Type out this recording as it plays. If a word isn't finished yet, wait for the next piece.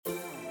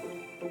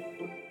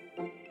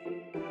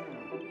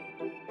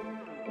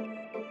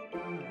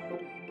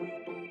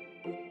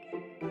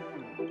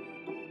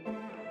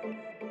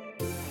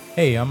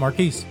Hey, I'm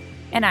Marquise.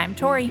 And I'm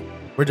Tori.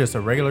 We're just a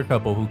regular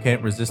couple who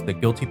can't resist the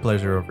guilty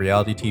pleasure of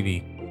reality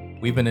TV.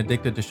 We've been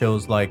addicted to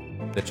shows like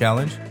The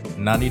Challenge,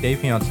 90 Day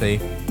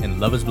Fiancé, and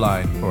Love is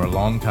Blind for a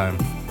long time.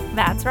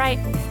 That's right.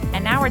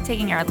 And now we're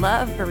taking our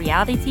love for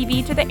reality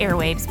TV to the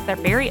airwaves with our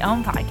very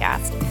own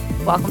podcast.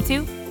 Welcome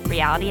to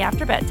Reality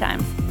After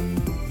Bedtime.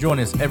 Join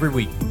us every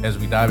week as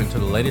we dive into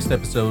the latest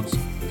episodes,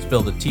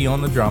 spill the tea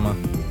on the drama,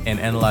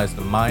 and analyze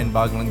the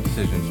mind-boggling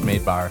decisions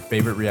made by our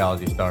favorite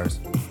reality stars.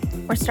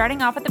 We're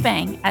starting off with a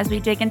bang as we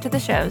dig into the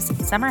shows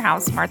Summer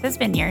House, Martha's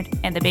Vineyard,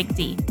 and The Big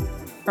D.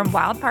 From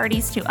wild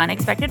parties to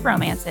unexpected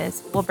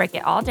romances, we'll break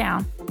it all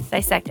down,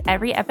 dissect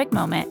every epic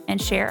moment,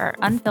 and share our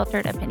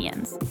unfiltered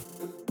opinions.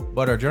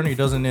 But our journey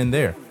doesn't end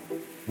there.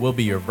 We'll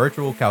be your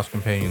virtual couch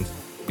companions,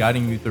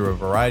 guiding you through a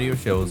variety of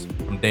shows,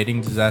 from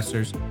dating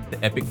disasters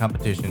to epic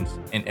competitions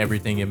and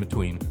everything in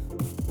between.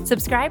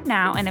 Subscribe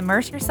now and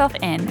immerse yourself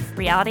in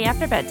Reality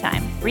After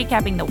Bedtime,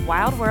 recapping the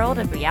wild world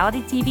of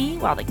reality TV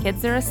while the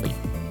kids are asleep.